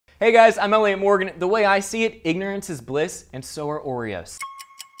Hey guys, I'm Elliott Morgan. The way I see it, ignorance is bliss, and so are Oreos.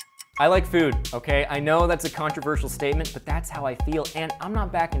 I like food, okay? I know that's a controversial statement, but that's how I feel, and I'm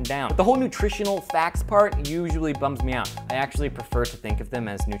not backing down. But the whole nutritional facts part usually bums me out. I actually prefer to think of them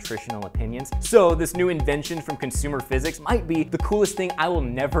as nutritional opinions. So this new invention from consumer physics might be the coolest thing I will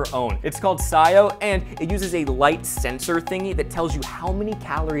never own. It's called SCiO, and it uses a light sensor thingy that tells you how many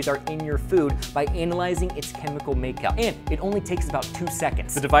calories are in your food by analyzing its chemical makeup. And it only takes about 2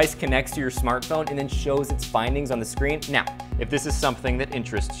 seconds. The device connects to your smartphone and then shows its findings on the screen. Now, if this is something that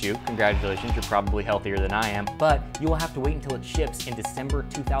interests you, congratulations, you're probably healthier than I am, but you will have to wait until it ships in December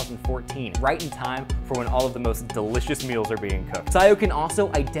 2014, right in time for when all of the most delicious meals are being cooked. SCiO can also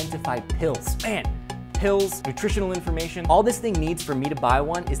identify pills. Man, pills, nutritional information. All this thing needs for me to buy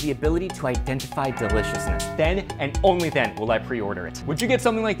one is the ability to identify deliciousness. Then and only then will I pre-order it. Would you get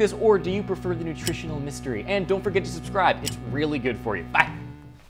something like this, or do you prefer the nutritional mystery? And don't forget to subscribe, it's really good for you. Bye.